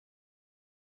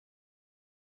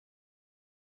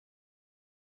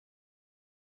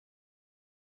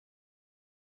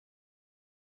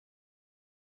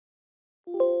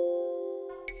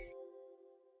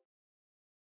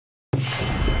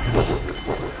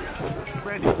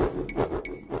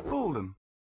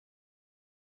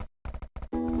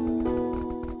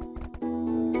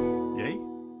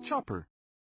chopper.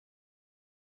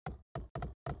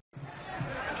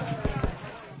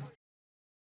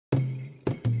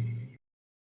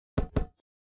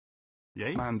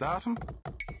 Yay, mandatum.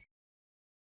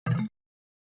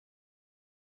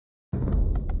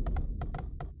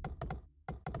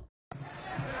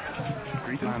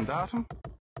 Greeting mandatum.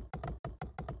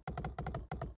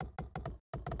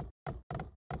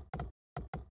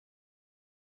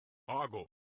 Argo.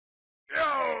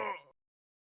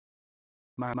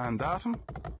 Mandatum.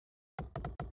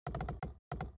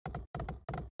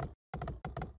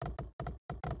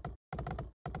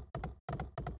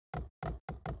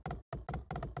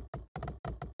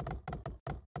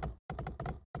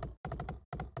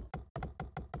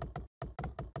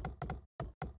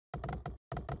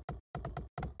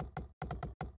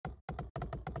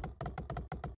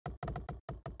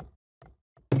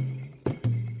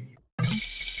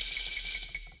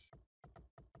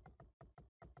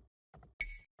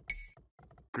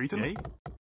 Greeting. Yay.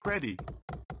 Ready.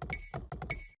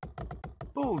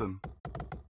 Bolden.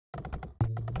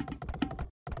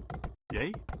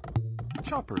 Yay.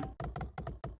 Chopper.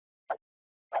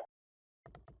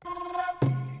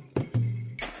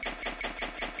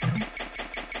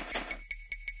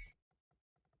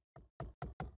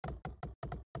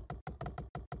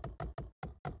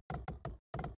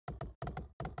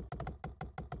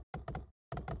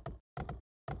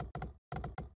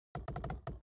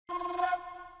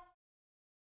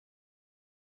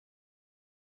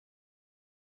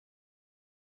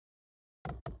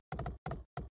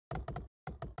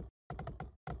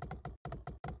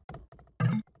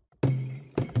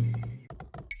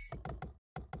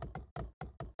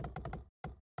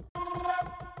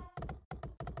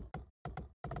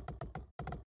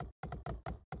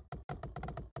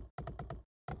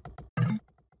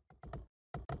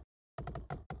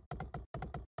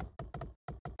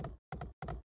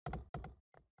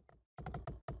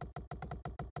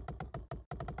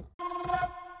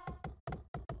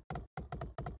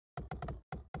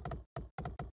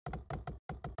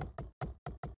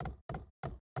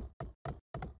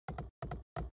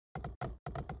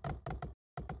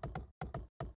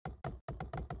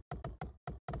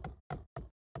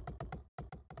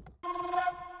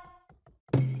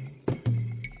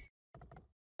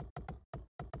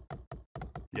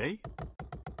 Yay.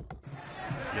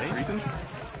 Yay. Greeting.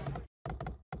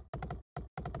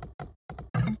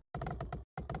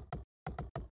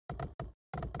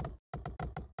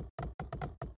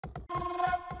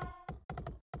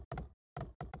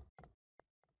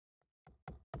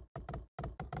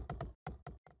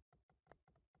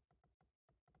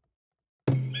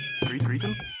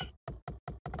 Greeting.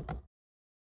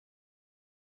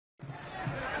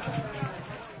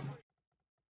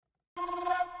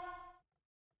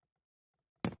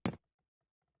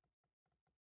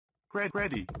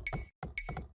 Ready.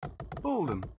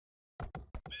 Bolden.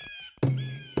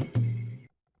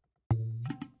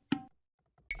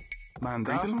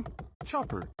 Mandatum.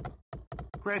 Chopper.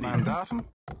 Ready. Mandatum.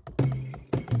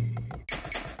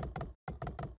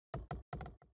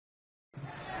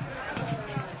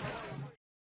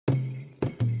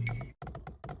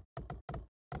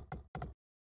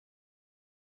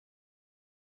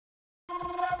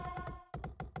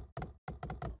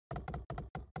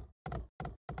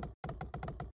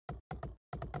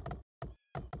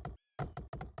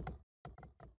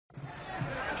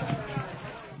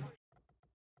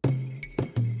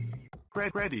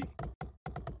 Ready.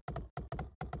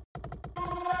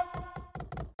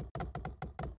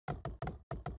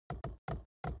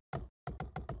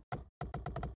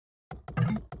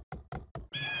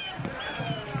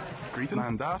 Greeting.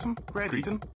 Mandatum. Ready.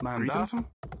 Greeting. Mandatum.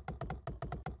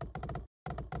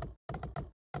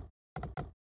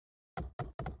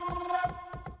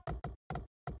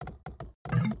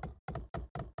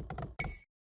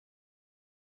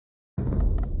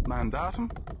 Mandatum.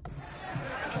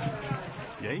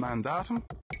 Yay. Mandatum.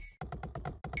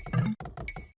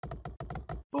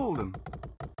 Bolden.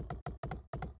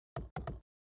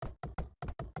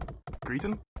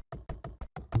 Greeting.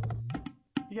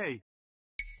 Yay.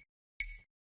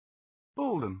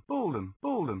 Bolden. Bolden.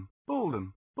 Bolden.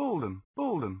 Bolden. Bolden.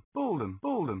 Bolden. Bolden.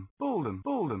 Bolden. Bolden.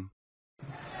 Bolden.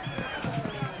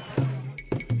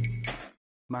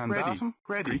 Mandatum.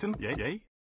 Ready. Greeting. Yay. Yay.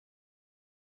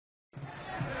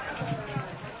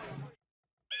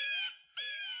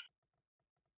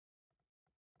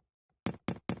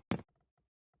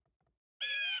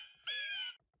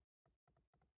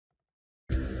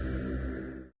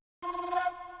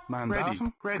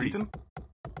 Mandatum. Ready. Greeting.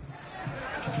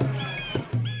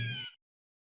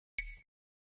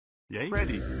 Yay.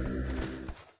 Ready.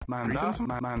 Mandatum.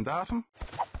 Mandatum.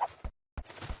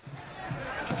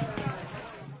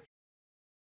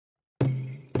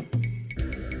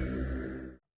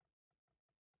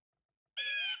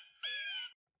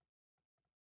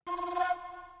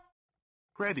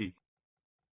 Ready.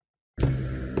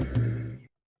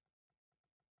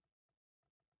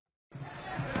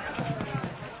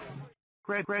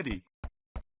 Ready.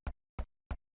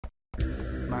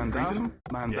 Mandatum.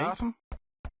 Mandatum.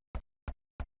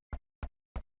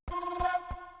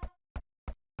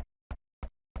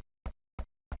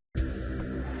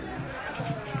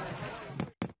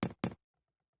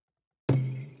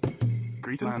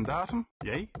 Greeting. Mandatum.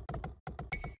 Yay.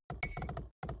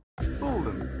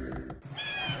 Bolden.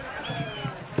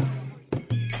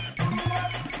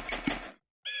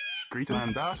 Greeting.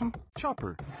 Mandatum.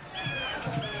 Chopper.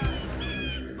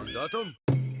 Mandatum.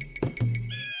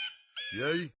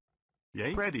 Yay.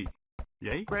 Yay. Ready.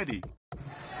 Yay. Ready.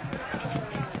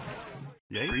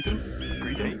 Yay. Greeting.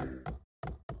 Greeting.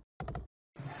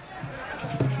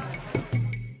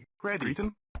 Ready.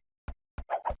 Greeting.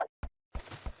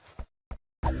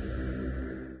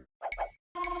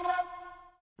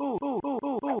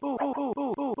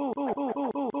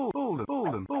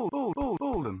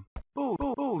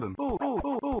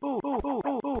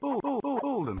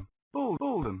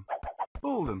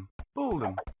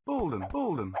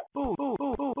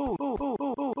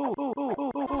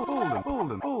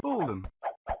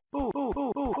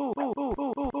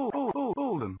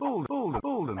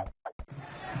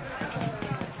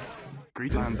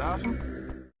 Greet mandatum.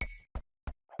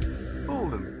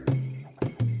 Bolden.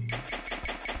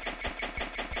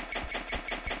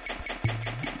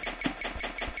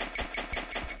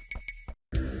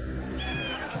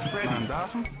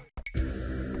 Mandatum.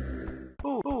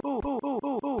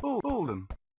 Bolden.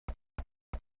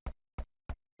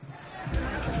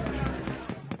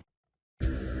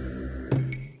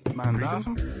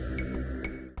 Mandatum.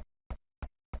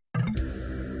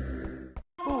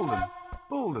 Bolden.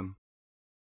 Bolden.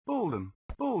 Bolden.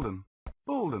 Bolden.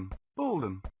 Bolden.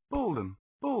 Bolden. Bolden.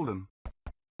 Bolden.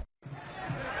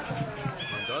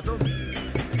 Mandatum.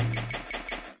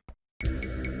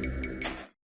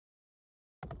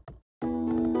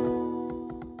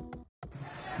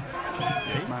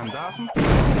 Yay. Mandatum.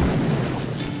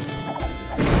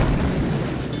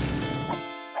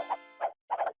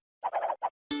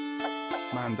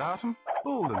 Mandatum.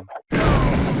 Bolden.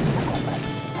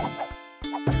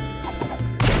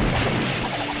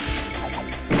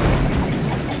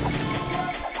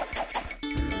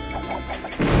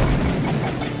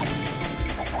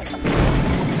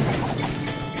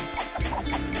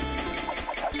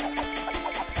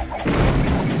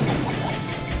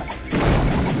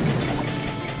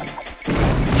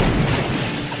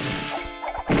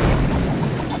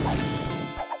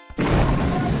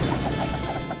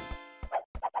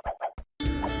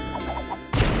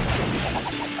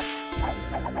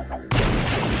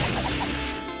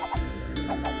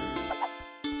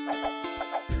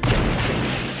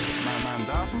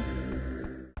 Mandatum.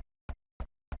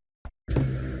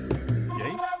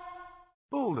 Yay.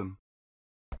 Bolden.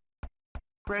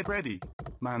 Ready.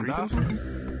 Mandatum.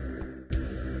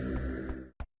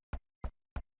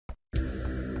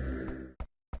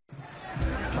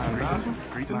 Mandatum.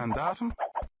 Greet mandatum.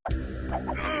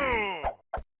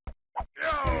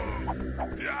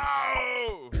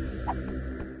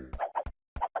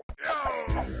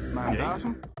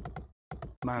 Mandatum.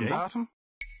 Mandatum.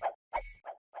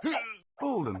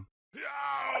 Bolden.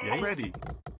 Yay. Ready.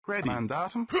 Ready.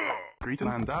 Mandatum. Greeten.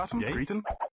 Mandatum. Yay. Greeten.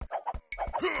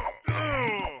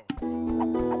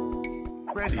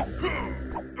 Ready.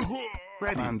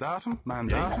 Ready. Mandatum.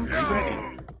 Mandatum. Ready.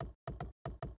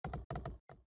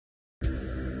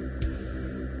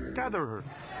 Gather her.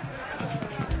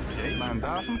 Yay.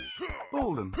 Mandatum.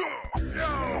 Bolden.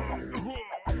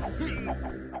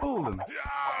 Bolden.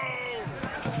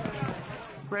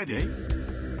 Ready.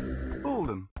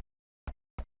 Bolden.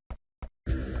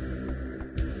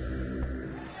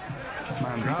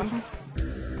 Mandatum.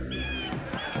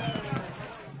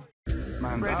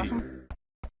 Mandatum.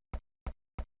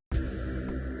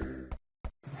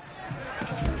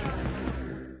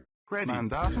 Ready.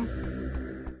 Mandatum.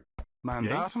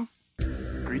 Mandatum.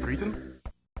 Greeten.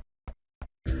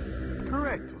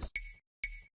 Correctus.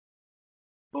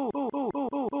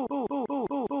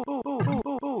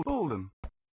 Bolden.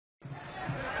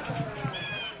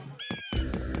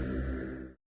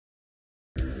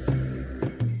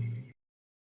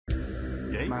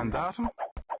 Yay. Mandatum.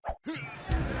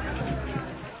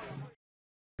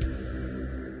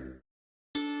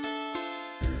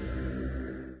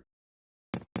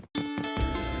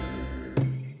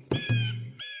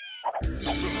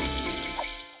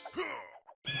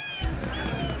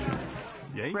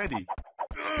 Yay. Ready.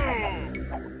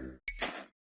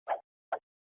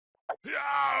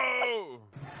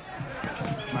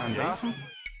 Mandatum.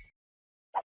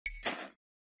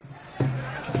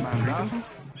 Mandatum.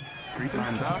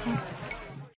 Mandatum.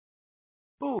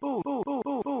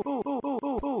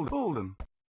 Bolden.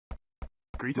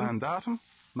 Mandatum.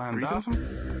 Mandatum.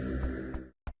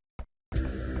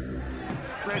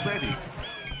 Ready.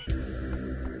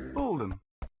 Bolden.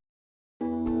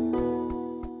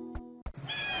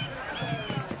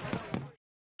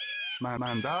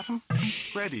 Mandatum.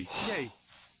 Ready. Yay.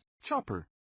 Chopper.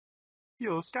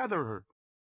 You'll scatter her.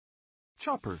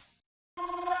 Chopper.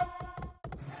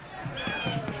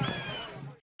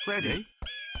 Ready.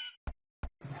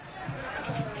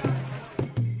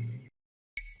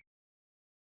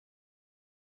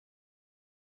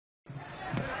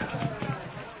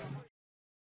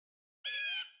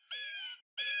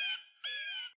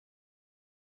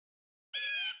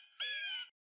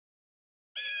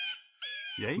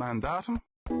 Yay. Mandatum.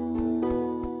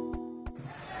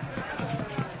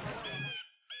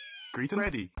 Greeting.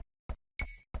 Ready.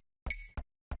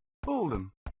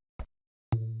 Bolden.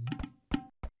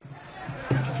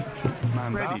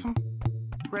 Mandatum.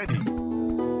 Ready.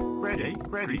 Ready.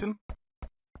 Ready. Greeting.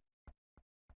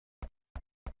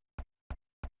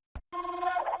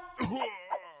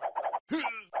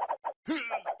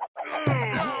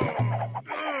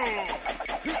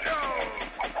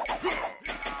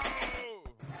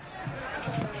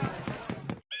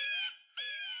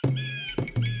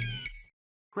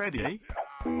 Ready.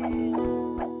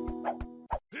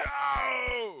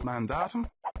 Mandatum.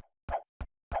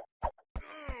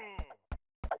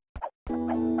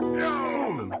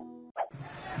 Bolden.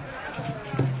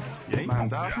 Yay.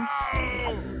 Mandatum.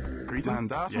 Greeting.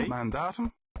 Mandatum. Yay.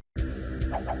 Mandatum.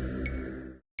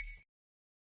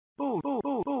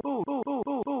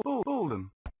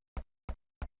 Bolden.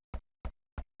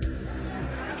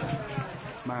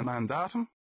 Mandatum.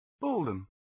 Bolden.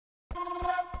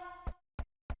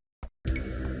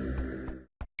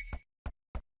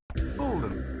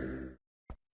 Bolden.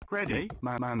 Ready.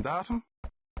 Mandatum.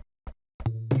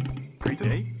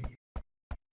 Greeting.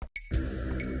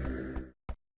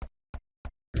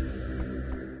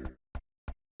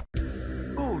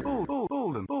 Bolden.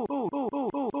 Bolden. Bolden.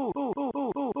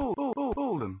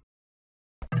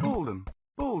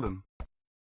 Bolden. Bolden. Bolden. Bolden.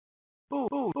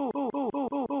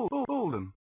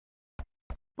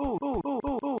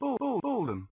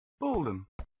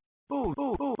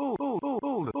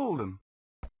 Bolden.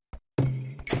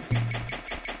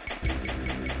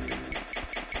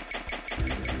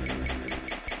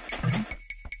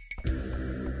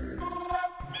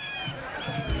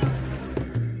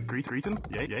 Greeting.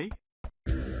 Yay. Yay.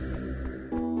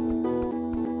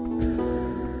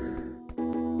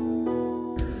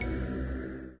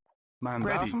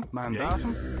 Mandatum.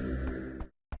 Mandatum.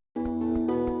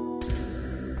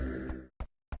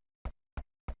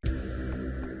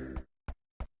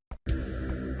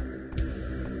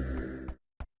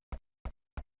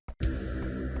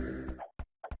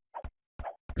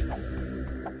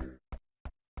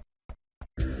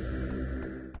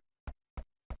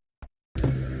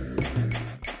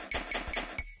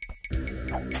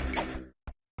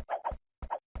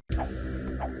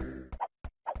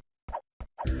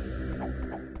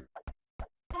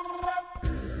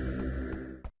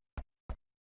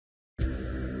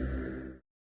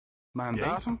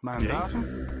 Mandatum. Mandatum.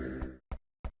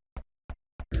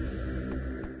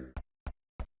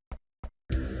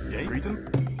 Yay. Greeting.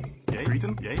 Yay.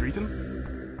 Greeting. Yay. Greeting.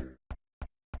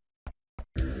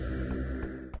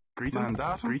 Greeting.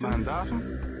 Mandatum. Mandatum.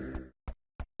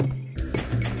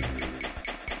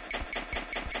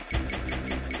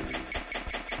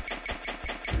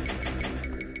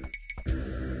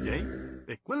 Yay.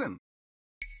 Equilin.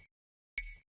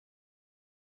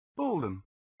 Bolden.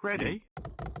 Ready.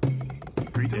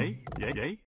 Greeting. Yay.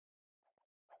 Yay.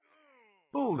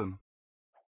 Bolden.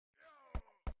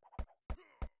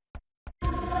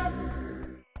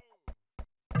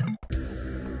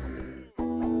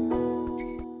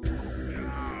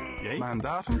 Yay.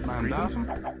 Mandatum. Mandatum.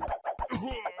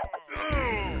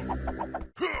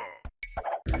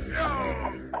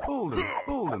 Bolden.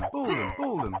 Bolden. Bolden.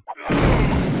 Bolden.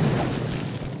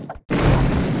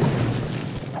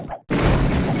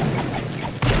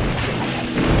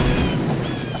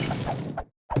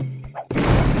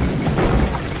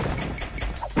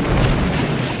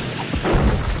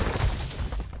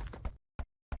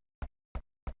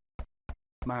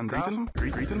 Mandatum.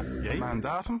 Greeting. Yay.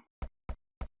 Mandatum.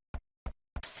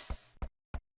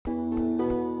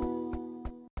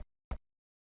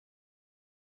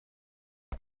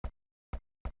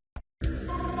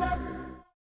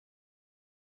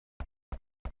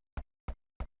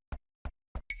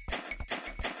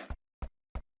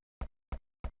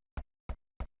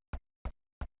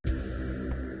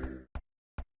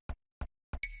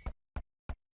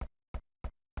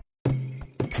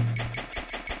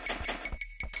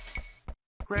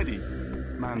 Ready.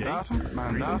 Mandatum.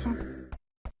 Mandatum.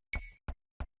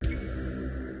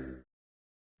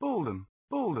 Bolden.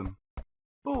 Bolden.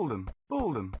 Bolden.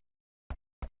 Bolden.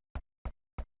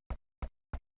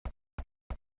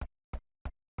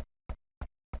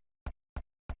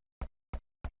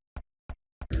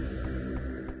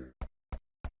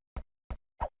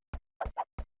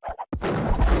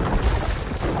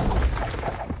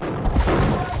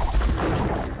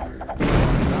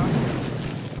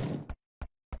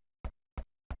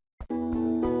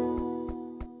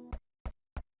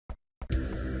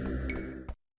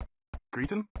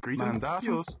 Greeten, greeten,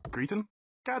 mandatum, greeten,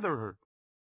 gather her.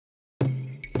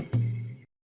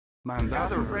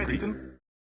 Mandatum, ready. Greeten.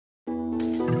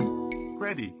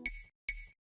 Ready.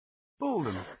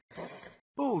 Bolden,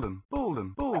 Bolden,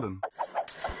 Bolden, Bolden.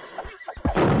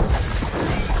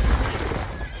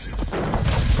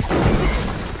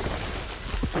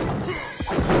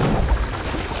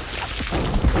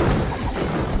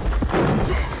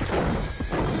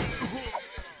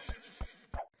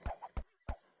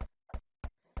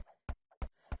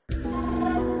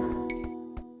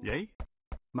 Yay.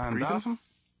 Mandatum.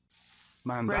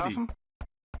 Mandatum.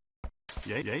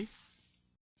 Yay. Yay.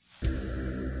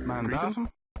 Mandatum.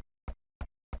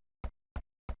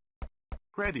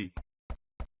 Ready.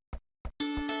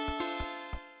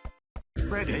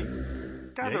 Ready.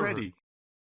 Gather ready.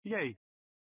 Yay.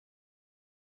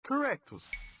 Correctus.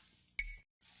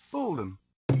 Bolden.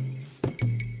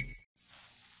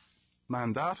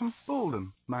 Mandatum.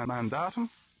 Bolden. Mandatum.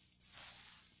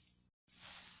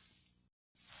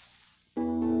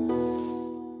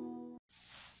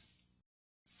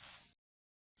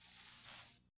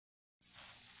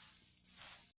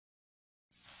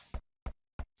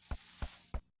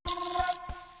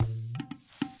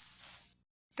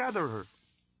 Gather her.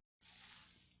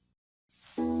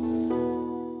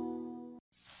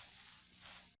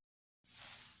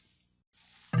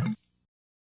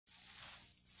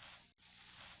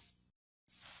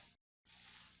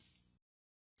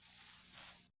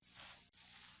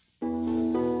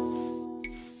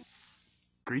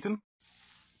 Greeten.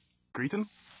 Greeten.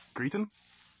 Greeten.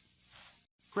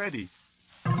 Ready.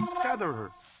 Gather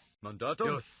her.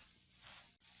 Mandatum?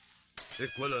 Yes.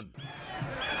 Equivalent.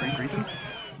 Greeten.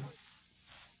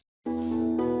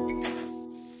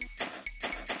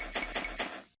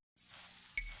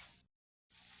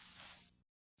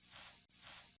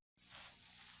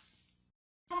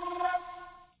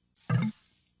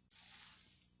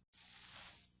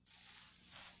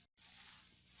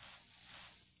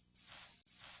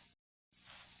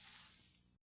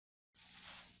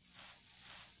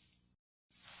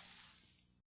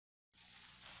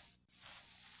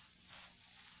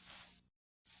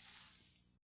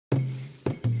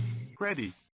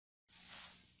 Ready.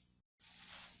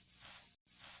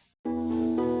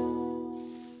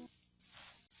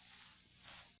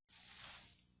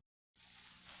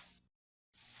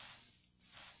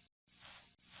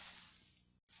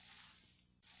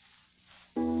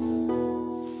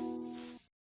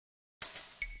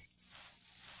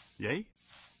 Yay.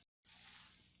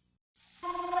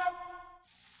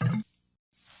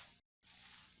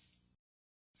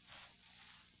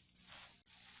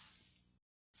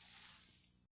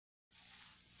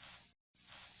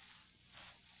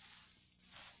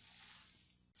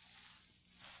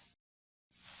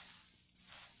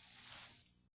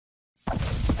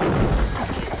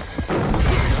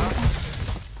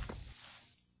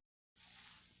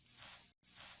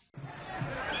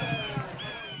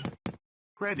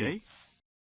 Ready.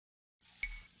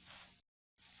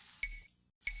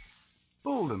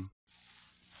 Bolden.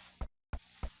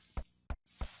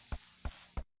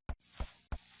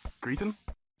 Greeten.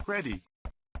 Ready.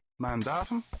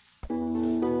 Mandatum.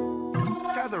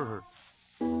 Gather her.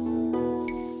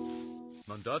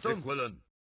 Mandatum? Equivalent.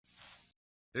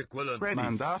 Equivalent. Ready.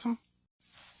 Mandatum.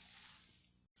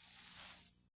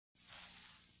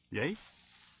 Yay.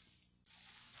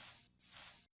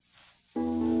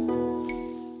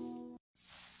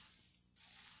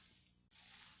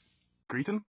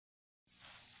 Greeten.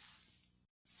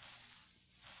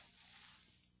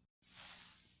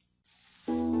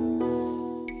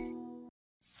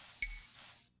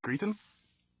 Greeten.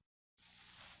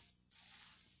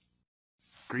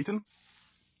 Greeten.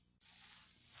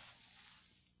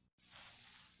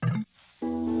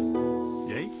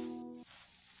 Yay.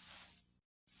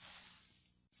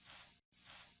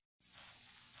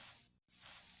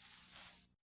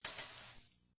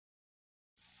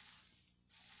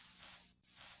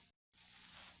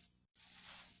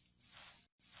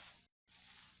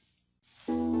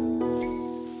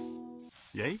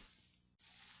 Yay.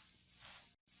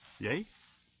 Yay.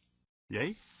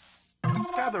 Yay.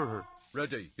 Gather her.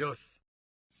 Ready. Yes.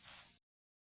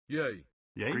 Yay.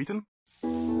 Yay. Greeting.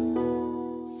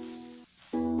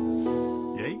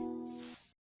 Yay.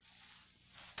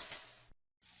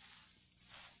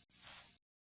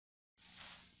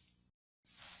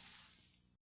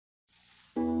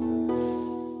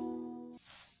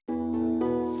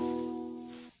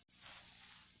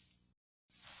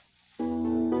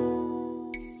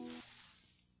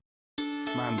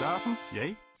 Mandatum.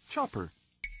 Yay. Chopper.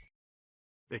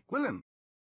 Ik willen.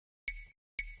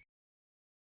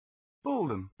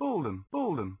 Bolden, bolden,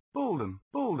 bolden, bolden,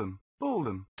 bolden,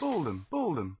 bolden, bolden,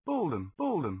 bolden, bolden,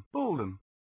 bolden, bolden.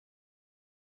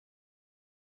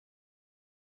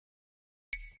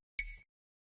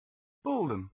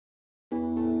 Bolden.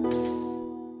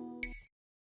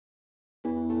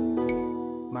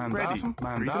 Mandatum,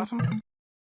 mandatum.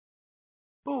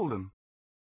 Bolden.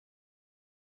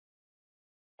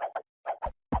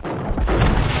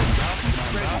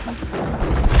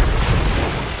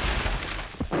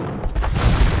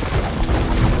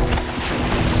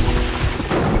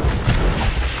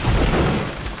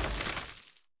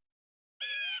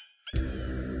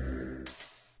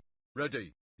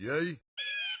 Ready. Yay.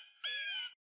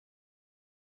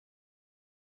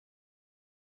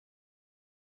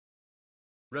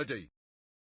 Ready.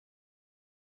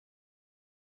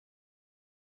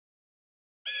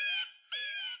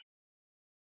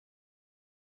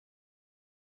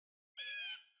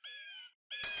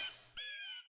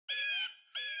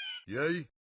 Yay.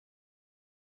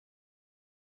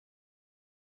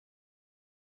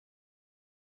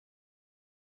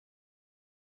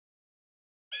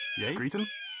 Yay. Greeting.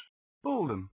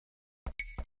 Bolden.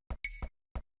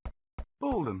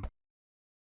 Bolden.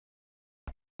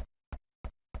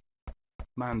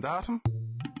 Mandatum.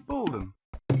 Bolden.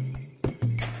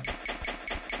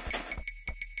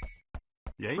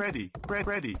 Yay. Ready.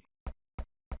 Ready.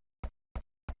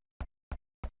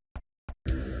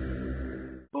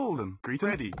 Bolden. Greeting.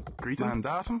 Ready. Greeting.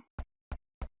 Mandatum.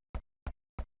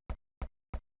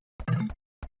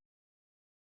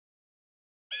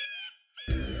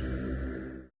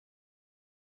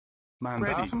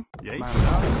 Mandatum. Yay.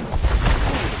 Mandatum.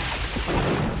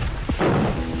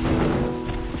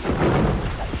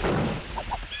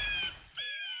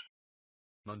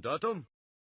 Mandatum.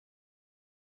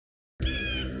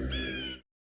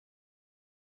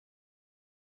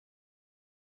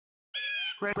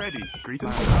 Ready. Greeting.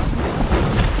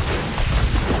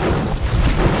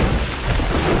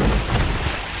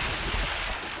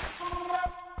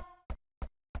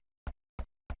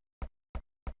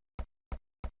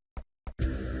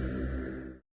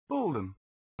 Bolden.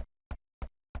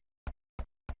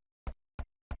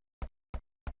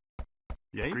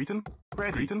 Yay. Greeting.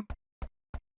 Ready. Greeting.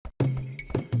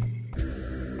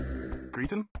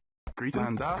 Greeting. Greeting.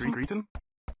 Mandatum. Greeting.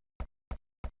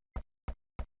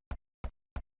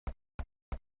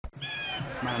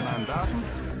 Mandatum.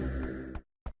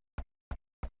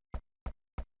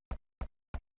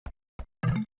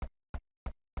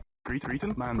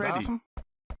 Greeting. Mandatum.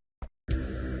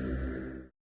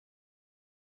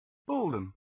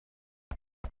 Bolden.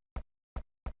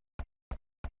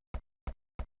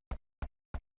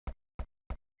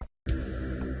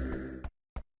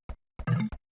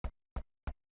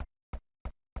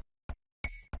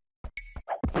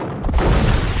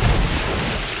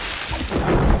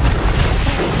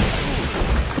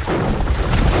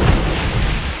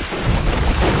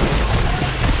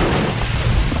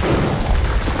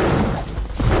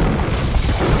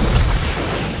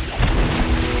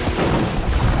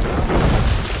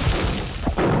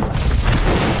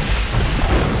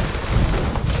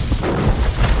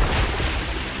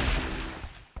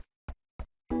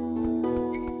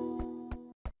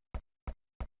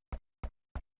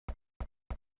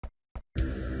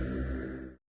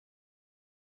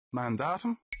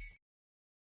 Mandatum.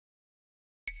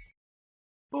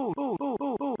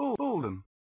 Bolden.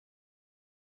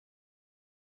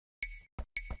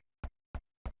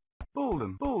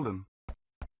 Bolden. Bolden.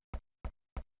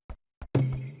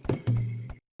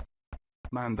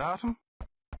 Mandatum.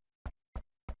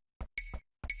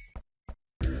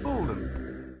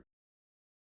 Bolden.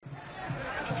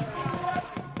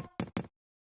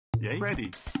 Yay.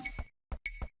 Ready.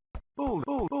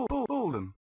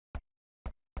 Bolden.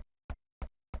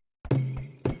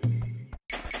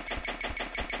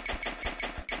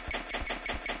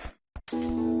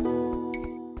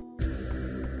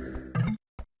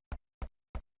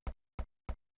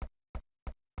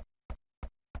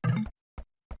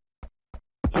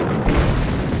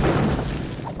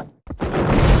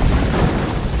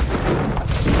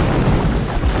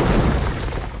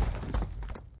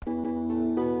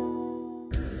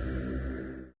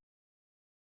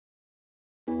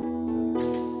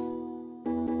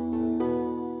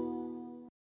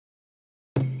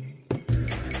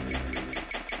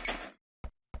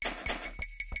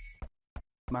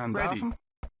 Mandatum.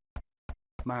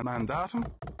 Mandatum.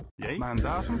 Yay.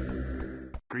 Mandatum.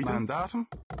 Greeting. Mandatum.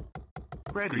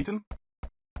 Ready. Greeting.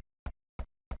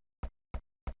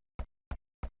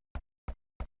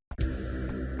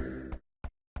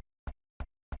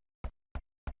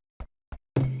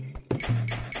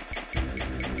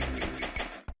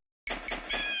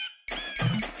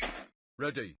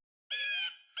 Ready.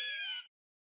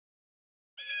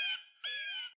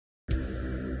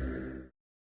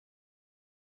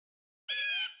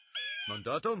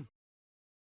 Mandatum.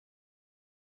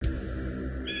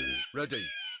 Ready.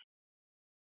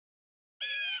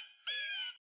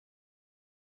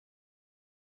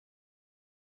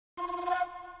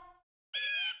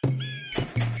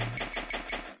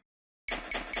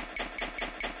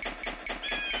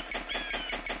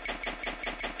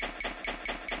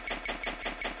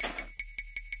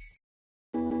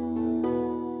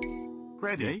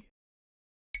 Ready.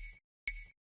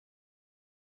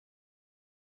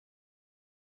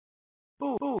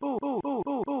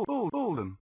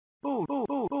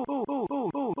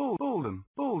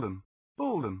 Bolden.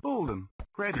 Bolden.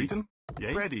 Ready. Greeting.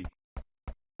 Yay. Ready.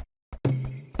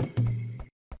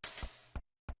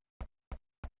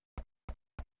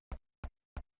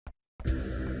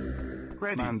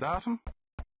 Ready. Mandatum.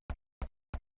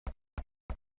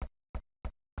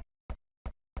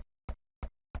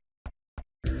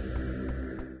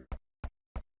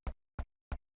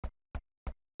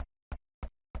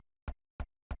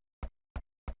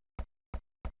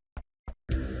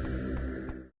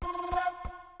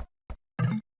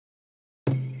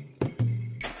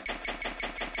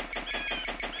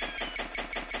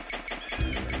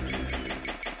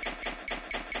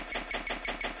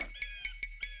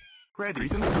 Ready.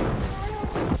 Greeting.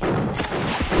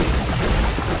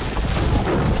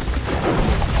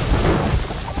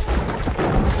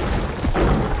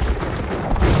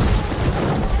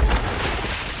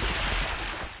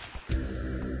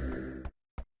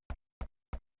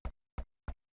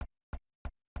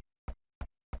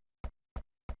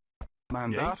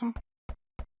 Mandatum.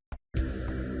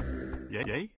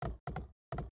 Yay.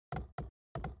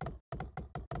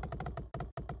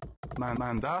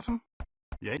 Mandatum.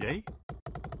 Yay.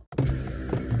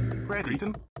 Ready.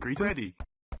 Greeting. Ready.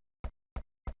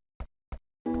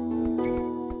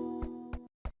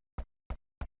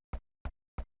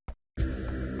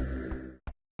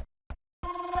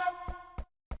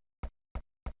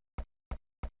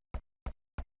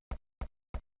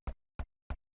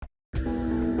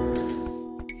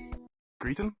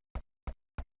 Greeting.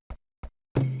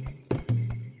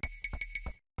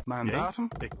 Mandatum.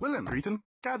 Ik wil hem. Greeting.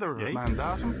 Gather.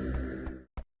 Mandatum.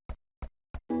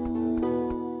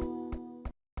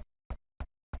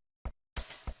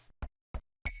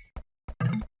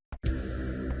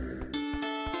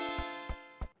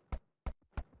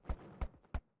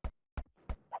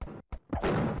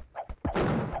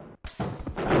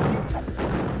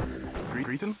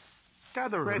 Greeting.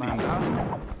 Gather. Ready.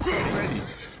 Mandatum. Ready.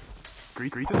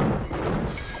 Greeting.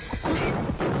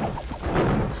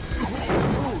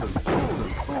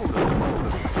 Bolden.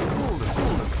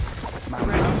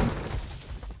 Mandatum.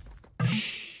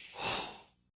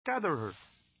 Gather her.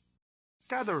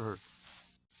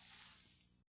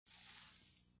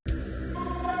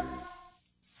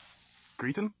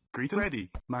 Greeting. Ready.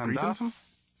 Mandatum.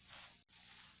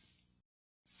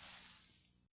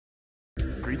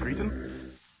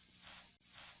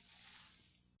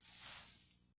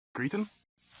 Greeting.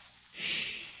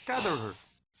 Gather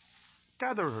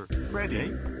her.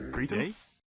 Ready. Greeting.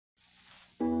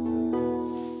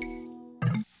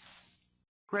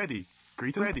 Ready.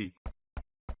 Greeting. Ready.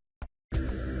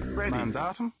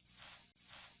 Mandatum.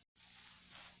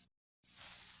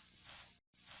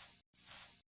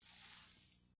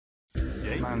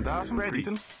 Yay. Mandatum. Ready.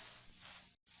 Greeting.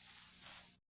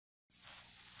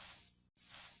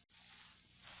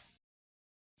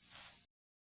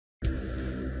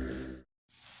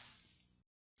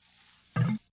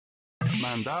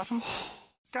 Mandatum.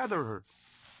 Gather her.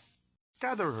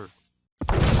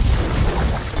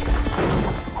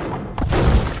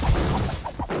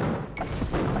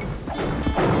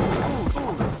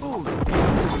 Bolden.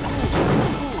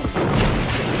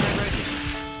 Ready.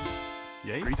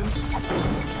 Yay. Greeting.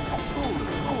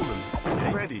 Bolden.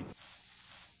 Yay. Ready.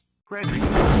 Bolden.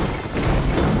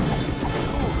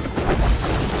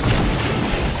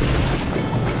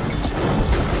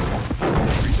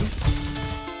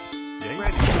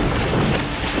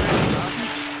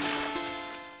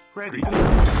 Ready.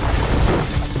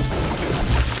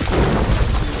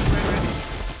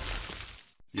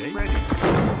 Yay. Ready.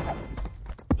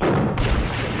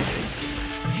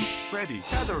 Ready.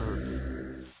 Gather her.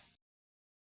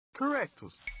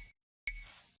 Correctus.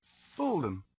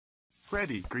 Bolden.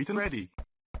 Ready. Greeting. Ready.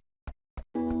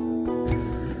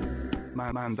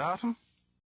 Mandatum.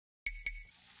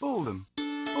 Bolden.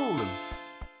 Bolden.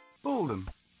 Bolden.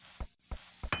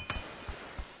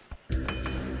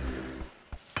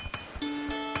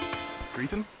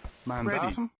 Greeting.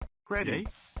 Mandatum. Ready. Yay.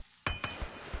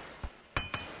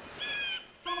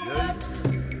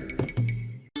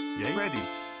 Yay. Ready.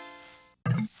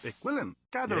 Ik wil hem.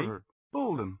 Gather Yay. her.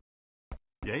 Bolden.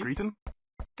 Yay. Greeting.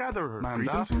 Gather her.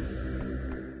 Mandatum.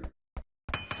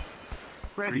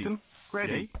 Ready. Greeting.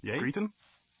 Ready. Yay. Greeting.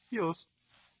 Yes.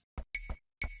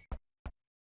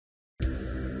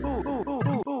 Bolden.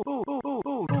 Bolden.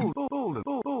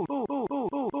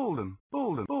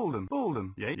 Bolden. Bolden.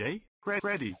 Bolden. Yay. Yay.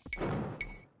 Ready.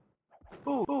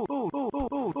 Bolden.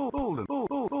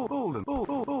 Bolden.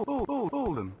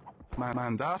 Bolden.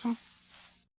 Mandatum.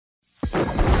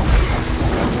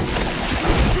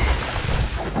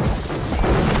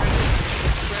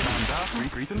 Mandatum.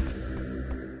 Greeting.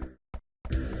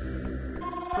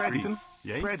 Ready.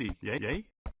 Yay. Ready. Yay. Yay.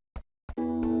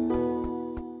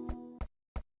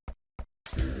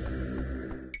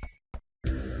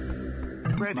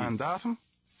 Ready. Mandatum.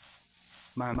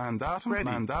 Mandatum. Ready.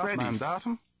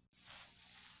 Mandatum.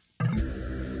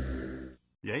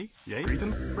 Yay. Yay.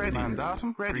 Greeting. Ready.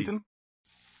 Mandatum. Ready.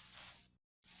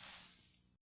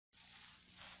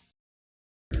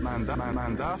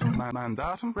 Mandatum.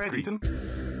 Mandatum. Ready.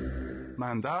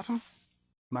 Mandatum.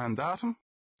 Mandatum.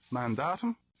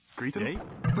 Mandatum. Greeting. Yay.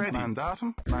 Ready.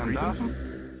 Mandatum. Mandatum.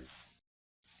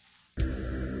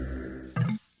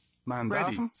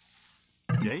 Mandatum.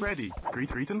 Yay. Ready.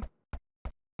 Greeting.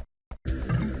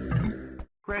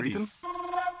 Ready.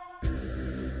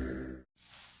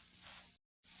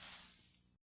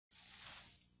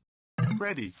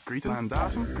 Ready. Greeting.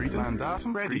 Mandatum. Greeting.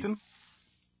 Mandatum. Ready.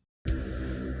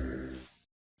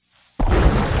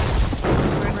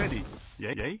 Ready.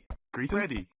 Yay. Yay. Greeting.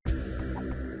 Ready.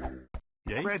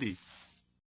 Yay. Ready.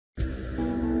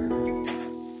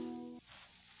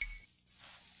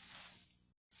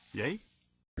 Yay.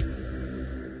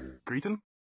 Greeting.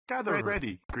 Gather.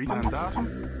 Ready. Greeting. Mandatum.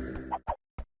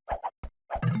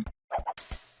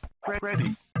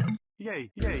 Ready. Yay.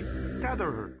 Yay.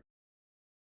 Gather her.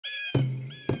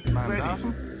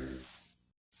 Mandatum.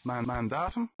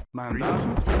 Mandatum.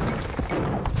 Mandatum.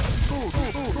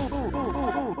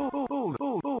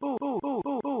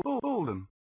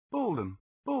 Bolden.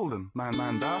 Bolden. Bolden.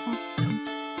 Mandatum.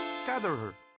 Gather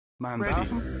her.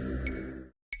 Mandatum.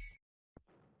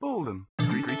 Bolden.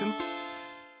 Greeting.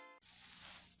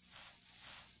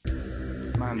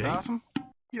 Mandatum.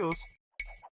 Yes.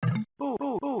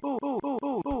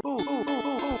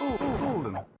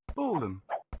 Bolden. Bolden.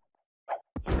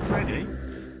 Ready.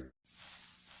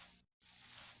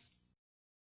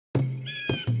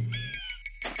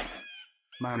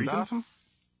 Mandatum.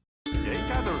 Yay,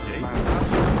 gather. Yay.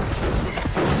 Mandatum.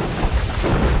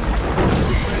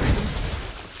 Ready.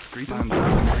 Greet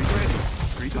mandatum. Ready.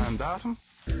 Greet mandatum.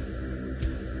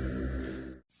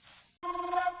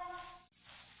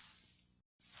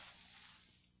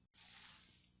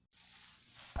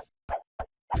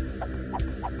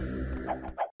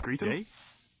 Greet yay.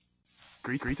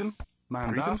 Greeting.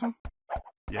 Mandatum.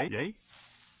 Yay. Yay.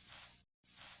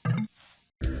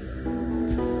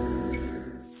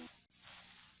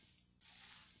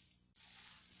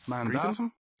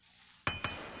 Mandatum.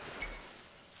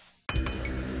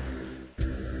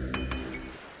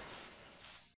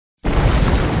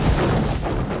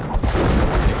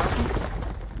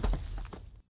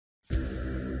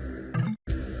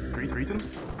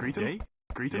 Greeting. Yay.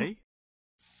 Greeting. Yay.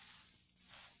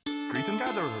 Greeting.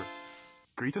 Gather her.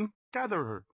 Greeting. Gather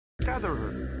her. Gather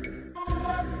her.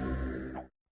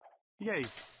 Yay.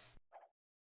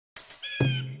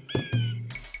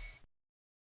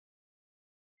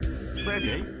 Ready.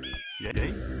 Yay.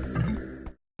 Yay.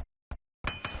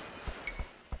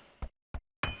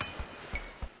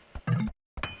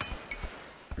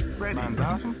 Ready.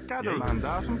 Mandatum. Gather.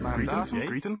 Mandatum. Mandatum.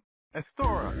 Greeting.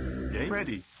 Estora. Yay.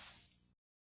 Ready.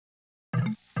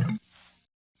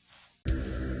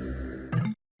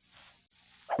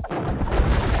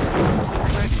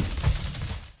 Ready.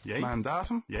 Yay.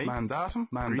 Mandatum. Yay. Mandatum.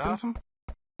 Mandatum.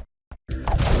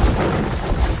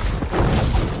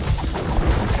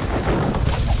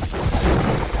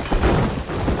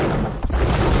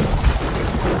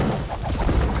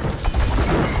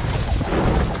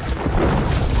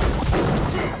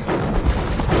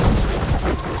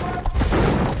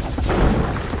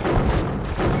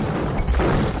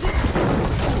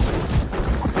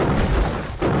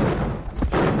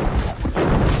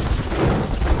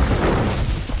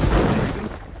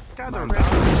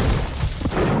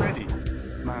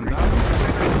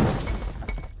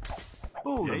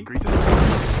 Yay. Greeting.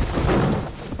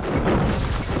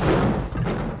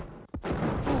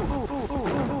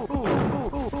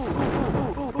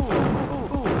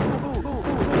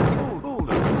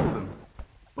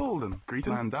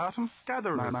 Mandatum.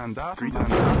 Gather.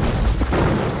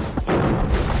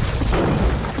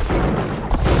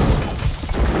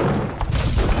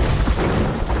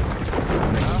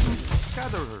 Mandatum.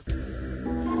 Gather her.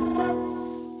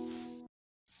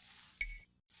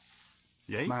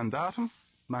 Yay. Mandatum.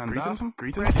 Mandatum.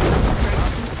 Greeting.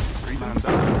 Mandatum.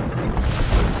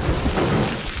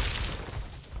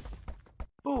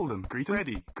 Bolden. Greeting.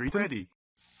 Ready. Greet. Ready.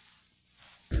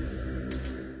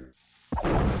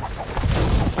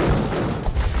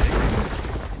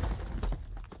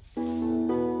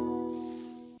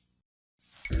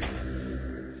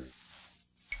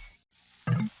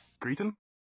 Greeting.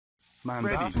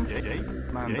 Mandatum. Yay.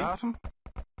 Mandatum.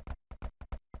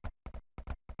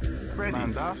 Ready.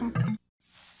 Mandatum.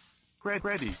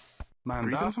 Ready.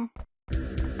 Mandatum.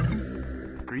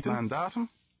 Greeting. Mandatum.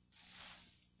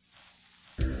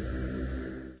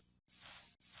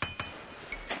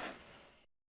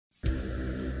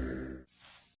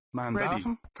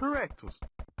 Mandatum. Correctus.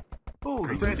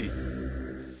 Bolden. Ready.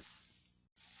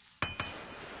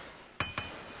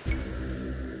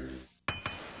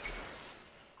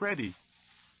 Ready.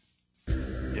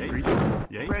 Yay. Greeting.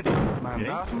 Yay. Ready.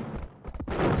 Mandatum.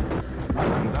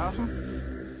 Mandatum.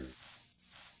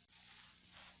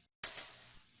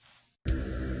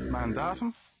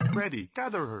 Mandatum. Ready.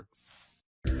 Gather her.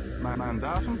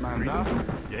 Mandatum.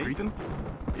 Mandatum. Yay. Greeting.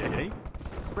 Yay.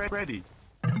 Ready.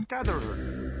 Gather her.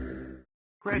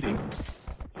 Ready.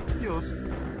 Yes.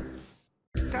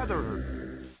 Gather her.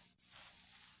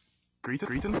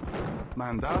 Greeting.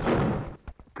 Mandatum.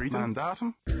 Greeting.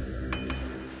 Mandatum.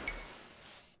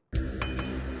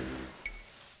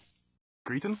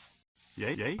 Greeting.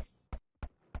 Yay.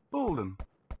 Bolden.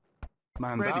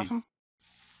 Mandatum.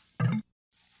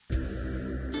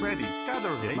 Ready. Gather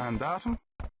her. Mandatum.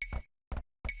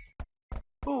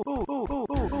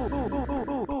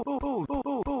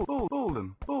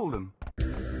 Bolden.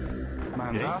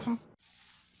 Mandatum.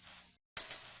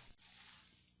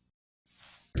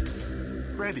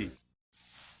 Ready.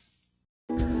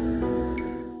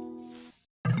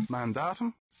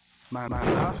 Mandatum.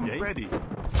 Mandatum. Yay. Ready.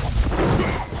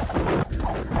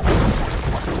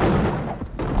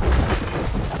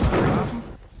 Mandatum.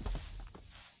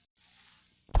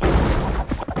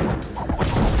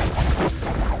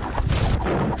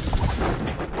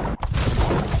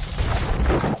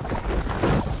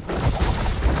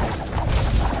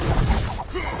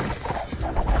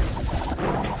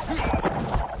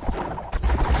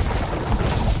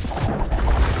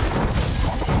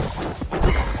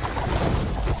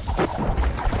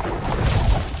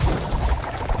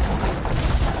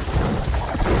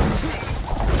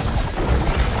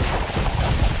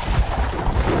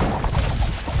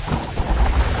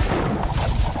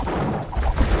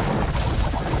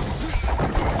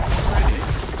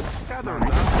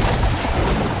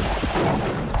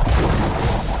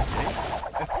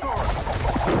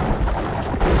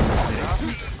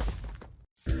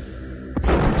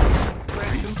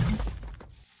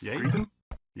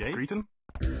 Greeting.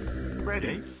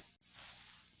 Ready.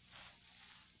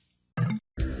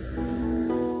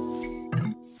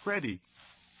 Ready.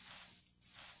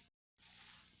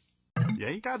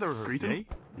 Yay. Gather her. Greeting.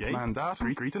 Yay.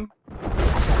 Mandatum. Greeting.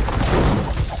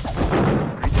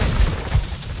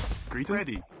 Greeting.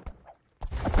 Ready.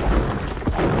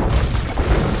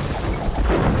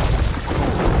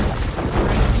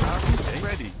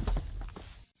 Ready.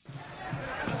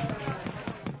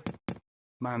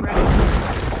 Man. Ready.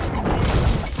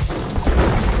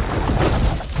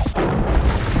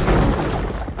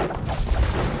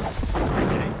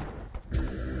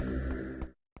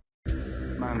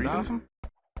 Mandatum.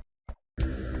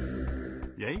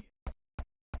 Yay.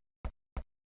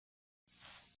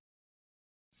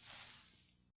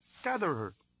 Gather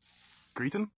her.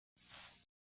 Greeting.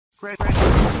 Ready.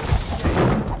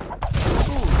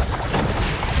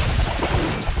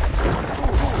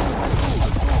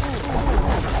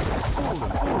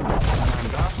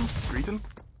 Mandatum. Greeting.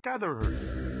 Gather her.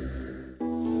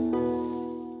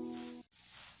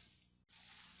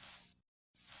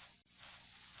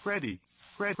 Ready.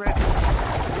 Ready.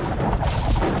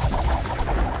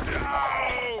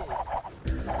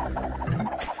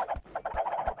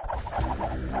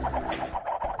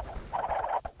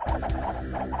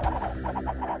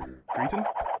 Greeting.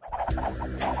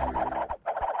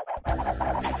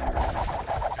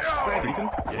 Greeting.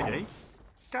 Yay.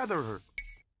 Gather her.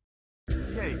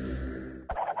 Yay.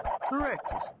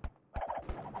 Correctus.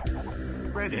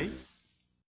 Ready.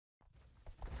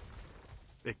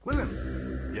 Ik wil hem.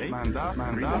 Jij?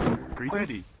 Mandatum.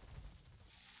 Ready.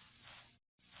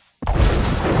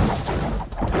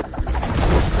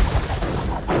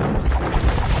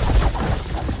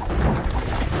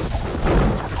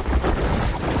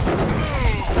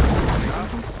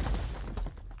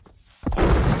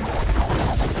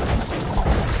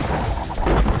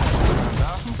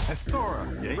 Estora,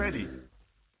 ready.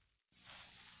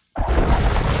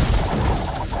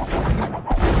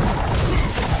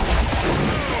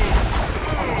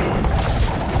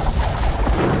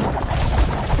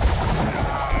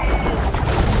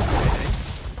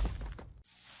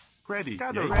 Ready.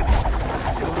 Gather ready.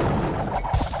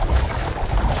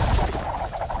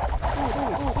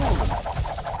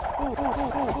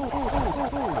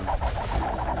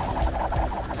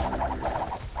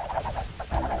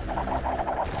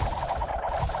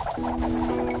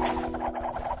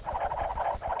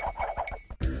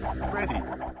 Ready.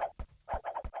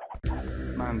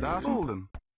 Mandatum. Golden.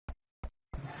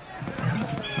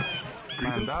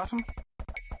 Mandatum.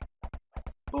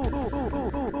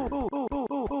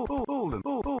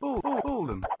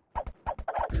 Golden.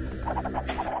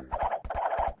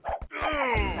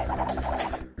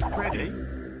 Ready.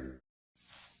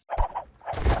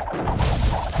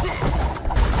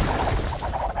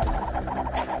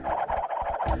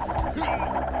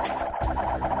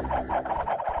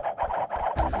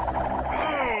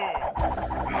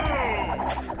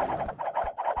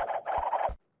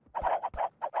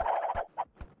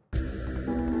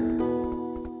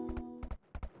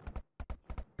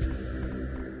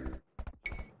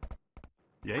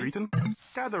 Greeten.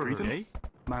 Gather Greeten.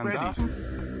 Mandatum.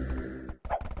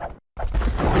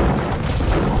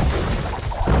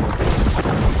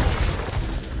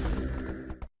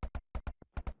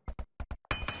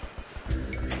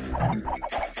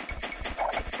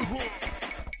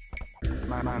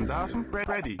 Mandatum.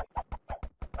 Ready.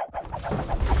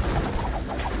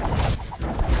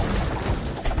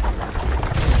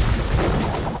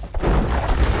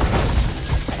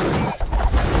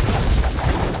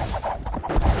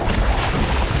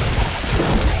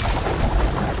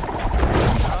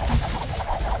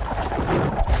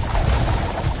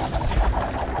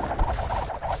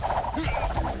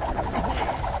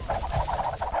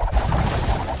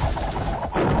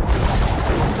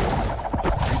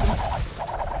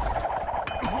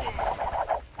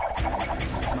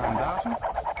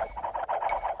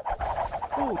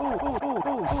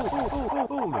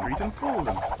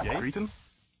 Golden. Jij? Greeten.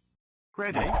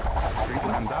 Ready. Greeten.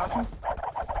 Mandatum.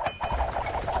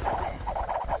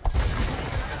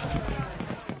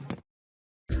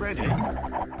 Ready.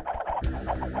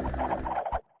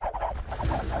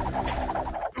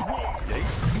 Jij?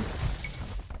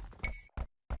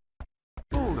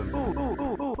 Golden.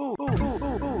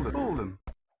 Golden.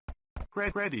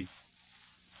 Ready.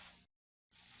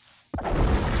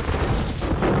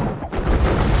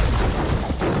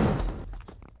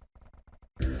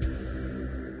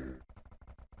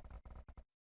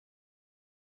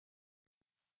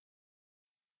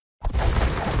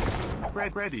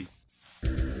 Ready.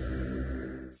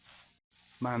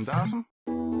 Mandatum.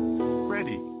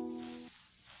 Ready.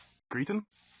 Greeten.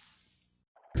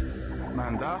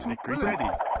 Mandatum. Ready.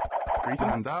 Greeten.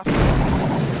 Mandatum.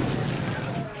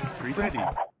 Ready.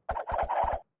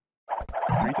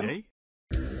 Greeten.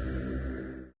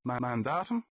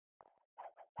 Mandatum.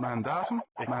 Mandatum.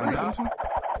 Mandatum.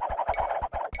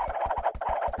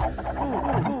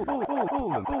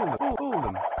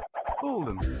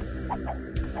 Golden.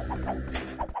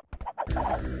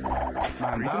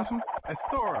 Mandatum.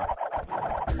 Estora.